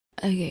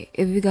Okay,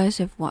 if you guys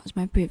have watched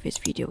my previous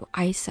video,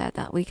 I said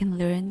that we can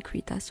learn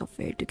Krita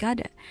software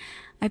together.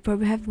 I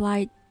probably have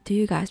lied to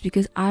you guys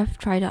because I've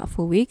tried out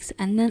for weeks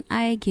and then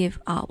I gave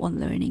up on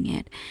learning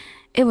it.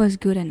 It was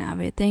good and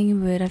everything,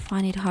 but I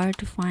find it hard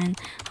to find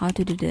how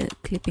to do the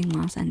clipping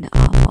mask and the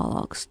alpha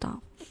log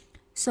stuff.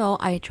 So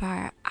I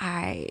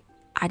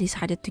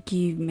decided to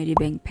give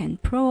Medibank Pen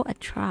Pro a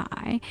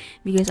try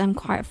because I'm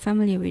quite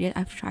familiar with it.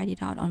 I've tried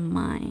it out on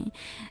my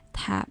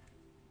tab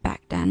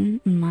back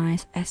then, my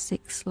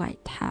S6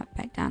 Lite tab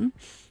back then.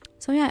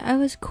 So yeah, it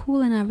was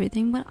cool and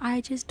everything, but I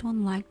just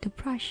don't like the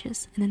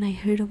brushes. And then I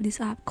heard of this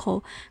app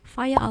called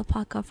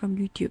FireAlpaca from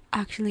YouTube.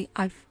 Actually,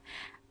 I've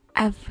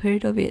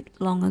heard of it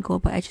long ago,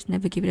 but I just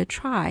never give it a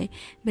try.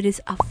 But it's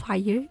a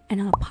fire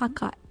and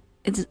alpaca.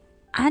 It's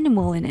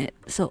animal in it,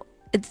 so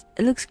it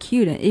looks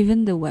cute, and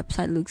even the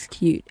website looks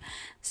cute.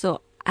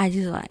 So I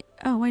just like,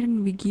 oh, why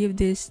don't we give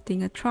this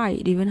thing a try?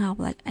 It even have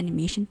like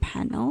animation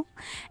panel,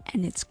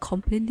 and it's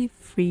completely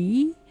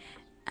free.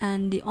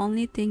 And the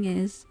only thing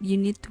is you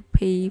need to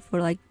pay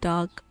for like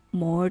dark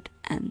mode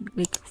and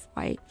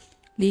liquify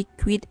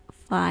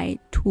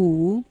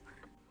tool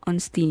on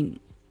Steam.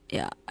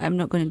 Yeah, I'm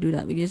not gonna do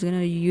that. We're just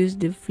gonna use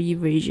the free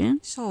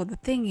version. So the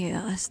thing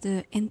is,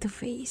 the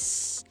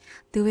interface,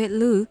 the way it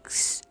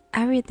looks,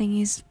 everything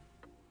is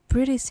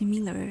pretty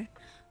similar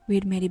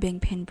with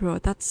Medibank Pen Pro.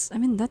 That's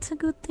a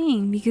good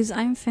thing because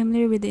I'm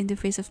familiar with the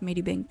interface of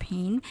Medibank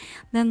Pen.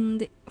 Then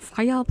the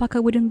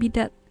FireAlpaca wouldn't be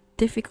that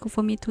difficult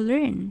for me to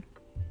learn.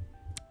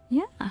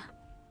 Yeah.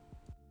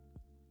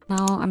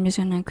 Now I'm just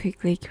gonna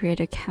quickly create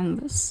a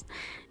canvas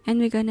and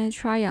we're gonna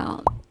try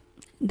out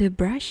the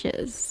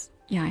brushes.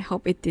 Yeah, I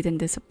hope it didn't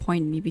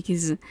disappoint me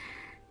because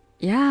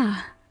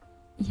yeah.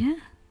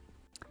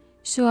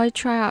 So I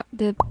try out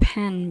the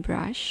pen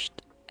brush.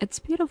 It's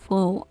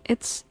beautiful.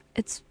 It's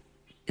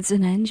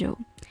an angel.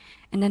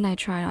 And then I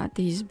tried out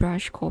this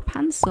brush called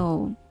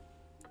pencil.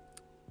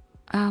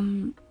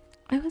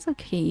 It was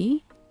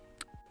okay.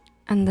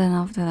 And then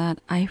after that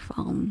I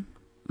found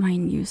my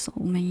new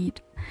soulmate.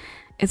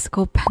 It's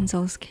called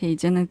Pencil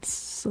Sketch and it's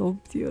so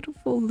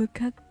beautiful.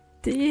 Look at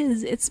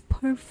this. It's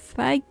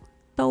perfect.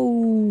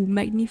 Oh,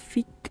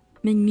 magnifique.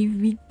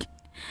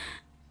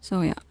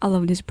 So yeah, I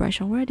love this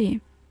brush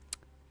already.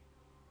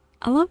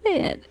 I love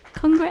it.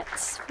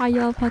 Congrats,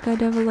 FireAlpaca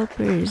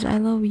developers. I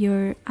love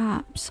your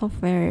app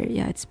software.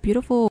 Yeah, it's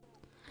beautiful.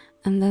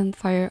 And then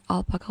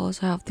FireAlpaca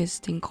also have this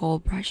thing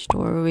called brush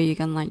store where you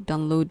can like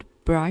download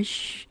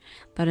brush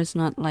that is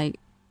not like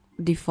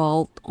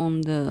default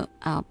on the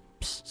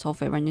app's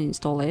software when you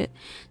install it.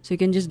 So you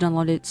can just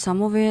download it.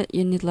 Some of it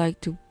you need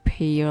like to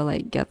pay or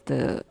like get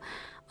the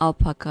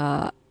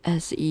Alpaca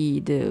SE,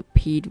 the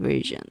paid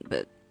version,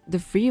 but the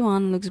free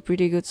one looks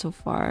pretty good so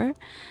far.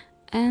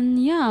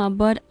 And yeah,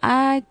 but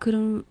I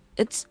couldn't,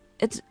 there's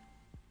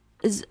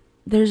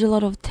a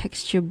lot of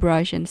texture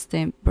brush and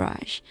stamp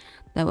brush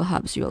that will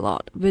help you a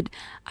lot, but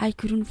I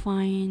couldn't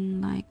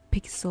find like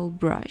pixel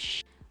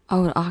brush. I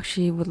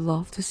would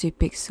love to see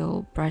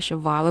pixel brush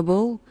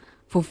available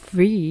for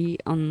free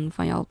on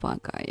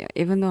FireAlpaca. Yeah,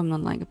 even though I'm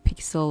not like a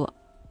pixel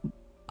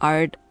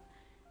art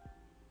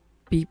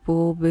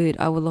people, but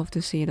I would love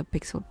to see the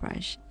pixel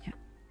brush. Yeah.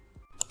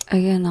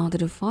 Again, now to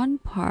the fun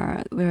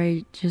part where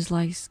I just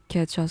like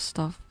sketch out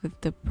stuff with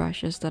the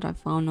brushes that I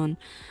found on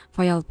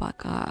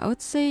FireAlpaca. I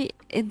would say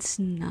it's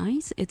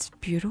nice, it's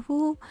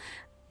beautiful.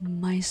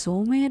 My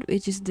soulmate,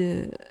 which is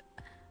the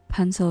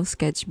pencil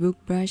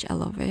sketchbook brush, I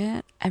love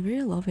it. I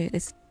really love it.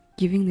 It's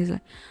giving this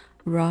like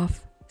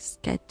rough,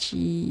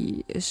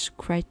 sketchy,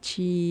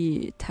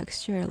 scratchy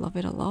texture. I love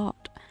it a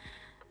lot.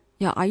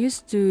 Yeah, I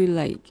used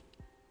to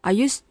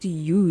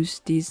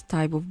use this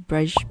type of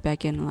brush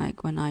back in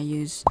like when I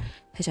use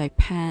HI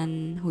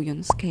Pen,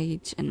 Huion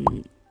Sketch,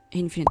 and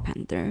Infinite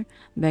Panther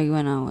back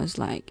when I was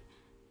like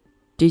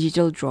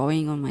digital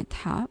drawing on my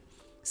tab.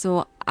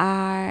 So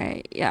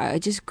I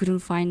just couldn't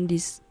find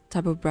this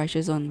type of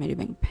brushes on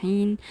Medibank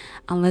Pen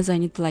unless I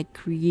need to like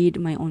create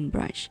my own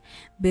brush.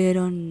 But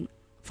on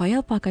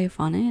FireAlpaca I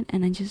found it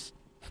and I just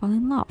fell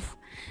in love.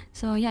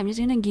 So yeah, I'm just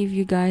gonna give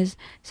you guys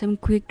some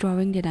quick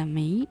drawing that I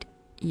made.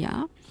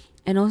 Yeah.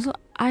 And also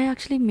I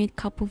actually made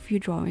couple few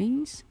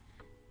drawings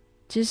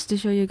just to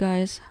show you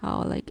guys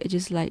how like I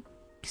just like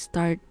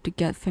start to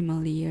get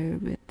familiar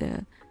with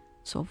the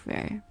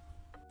software.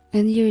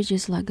 And here is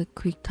just like a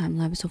quick time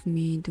lapse of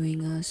me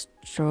doing a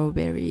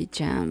strawberry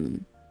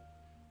jam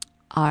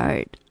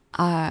art.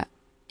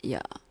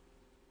 Yeah,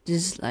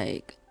 just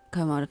like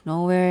come out of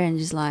nowhere and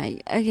just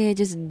like, okay,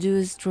 just do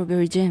a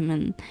strawberry jam.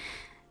 And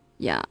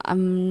yeah,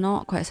 I'm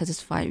not quite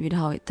satisfied with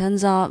how it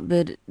turns out,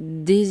 but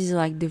this is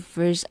like the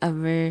first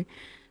ever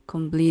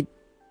complete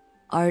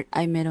art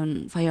I made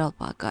on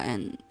FireAlpaca,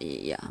 and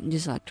yeah, I'm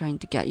just like trying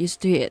to get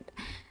used to it.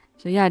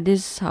 So yeah, this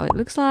is how it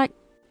looks like.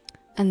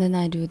 And then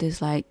I do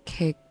this like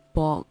cake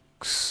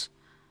box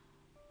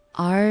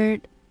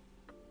art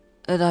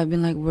that I've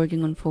been like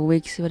working on for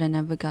weeks, but I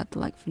never got to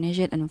like finish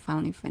it, and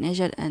finally finish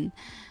it. And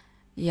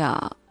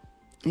yeah,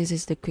 this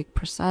is the quick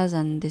process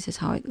and this is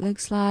how it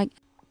looks like.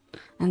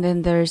 And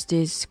then there's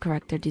this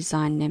character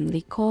design named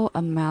Liko,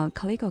 a male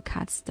calico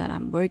cat that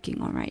I'm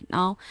working on right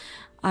now.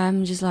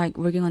 I'm just like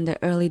working on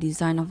the early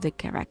design of the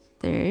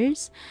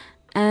characters,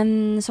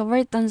 and so far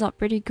it turns out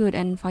pretty good.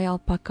 And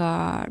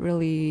FireAlpaca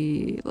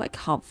really like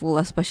helpful,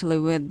 especially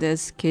with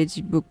this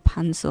sketchbook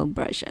pencil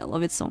brush. I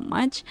love it so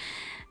much.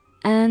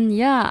 And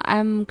yeah,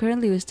 I'm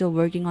currently still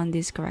working on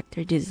this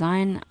character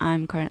design.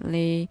 I'm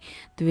currently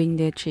doing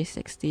the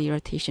 360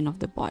 rotation of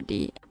the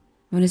body.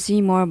 If you want to see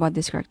more about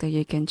this character,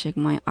 you can check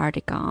my art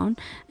account,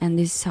 and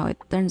this is how it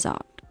turns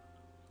out.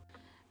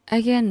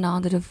 Again, now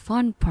to the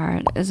fun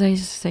part. As I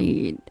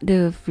said,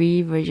 the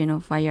free version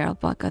of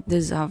FireAlpaca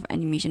does have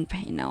animation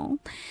panel.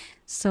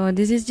 So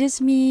this is just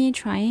me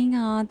trying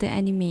out the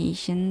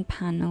animation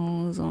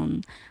panels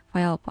on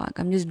FireAlpaca.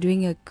 I'm just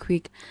doing a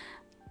quick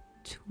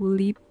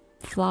tulip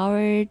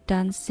flower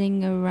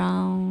dancing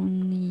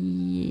around.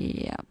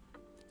 Yeah,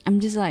 I'm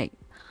just like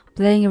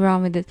playing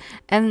around with it.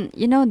 And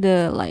you know,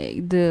 the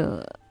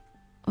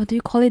what do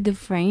you call it, the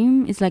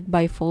frame is like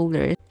by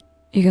folder.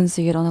 You can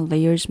see it on the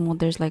layers mode.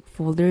 There's like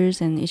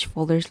folders, and each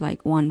folder is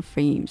like one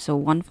frame. So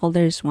one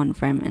folder is one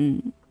frame,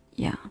 and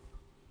yeah.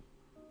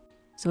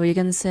 So you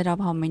can set up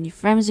how many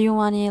frames you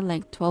want it,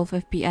 like 12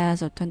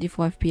 FPS or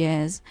 24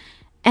 FPS,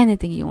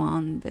 anything you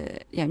want.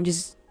 But yeah, I'm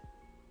just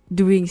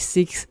doing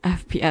 6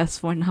 FPS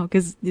for now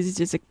because this is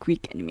just a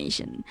quick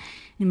animation.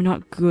 I'm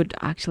not good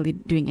actually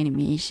doing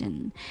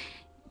animation.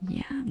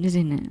 Yeah, I'm just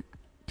gonna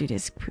do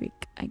this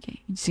quick.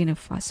 Okay, I'm just gonna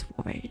fast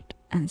forward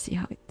and see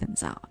how it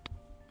turns out.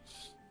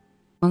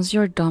 Once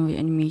you're done with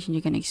animation,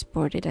 you can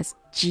export it as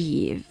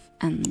GIF,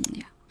 and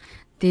yeah,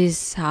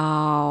 this is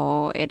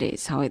how it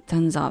is, how it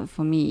turns out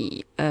for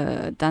me.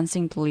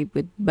 Dancing tulip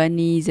with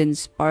bunnies and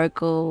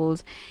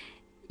sparkles.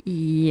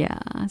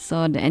 Yeah,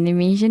 so the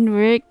animation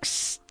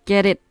works.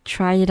 Get it,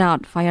 try it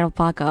out.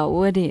 FireAlpaca,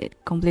 with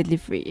it, completely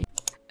free.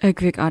 A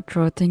quick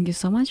outro. Thank you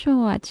so much for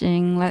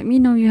watching. Let me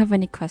know if you have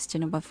any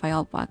question about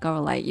FireAlpaca,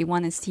 or like you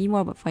want to see more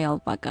about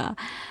FireAlpaca.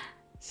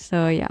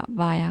 So yeah,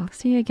 bye. I'll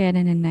see you again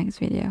in the next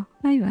video.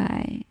 Bye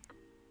bye.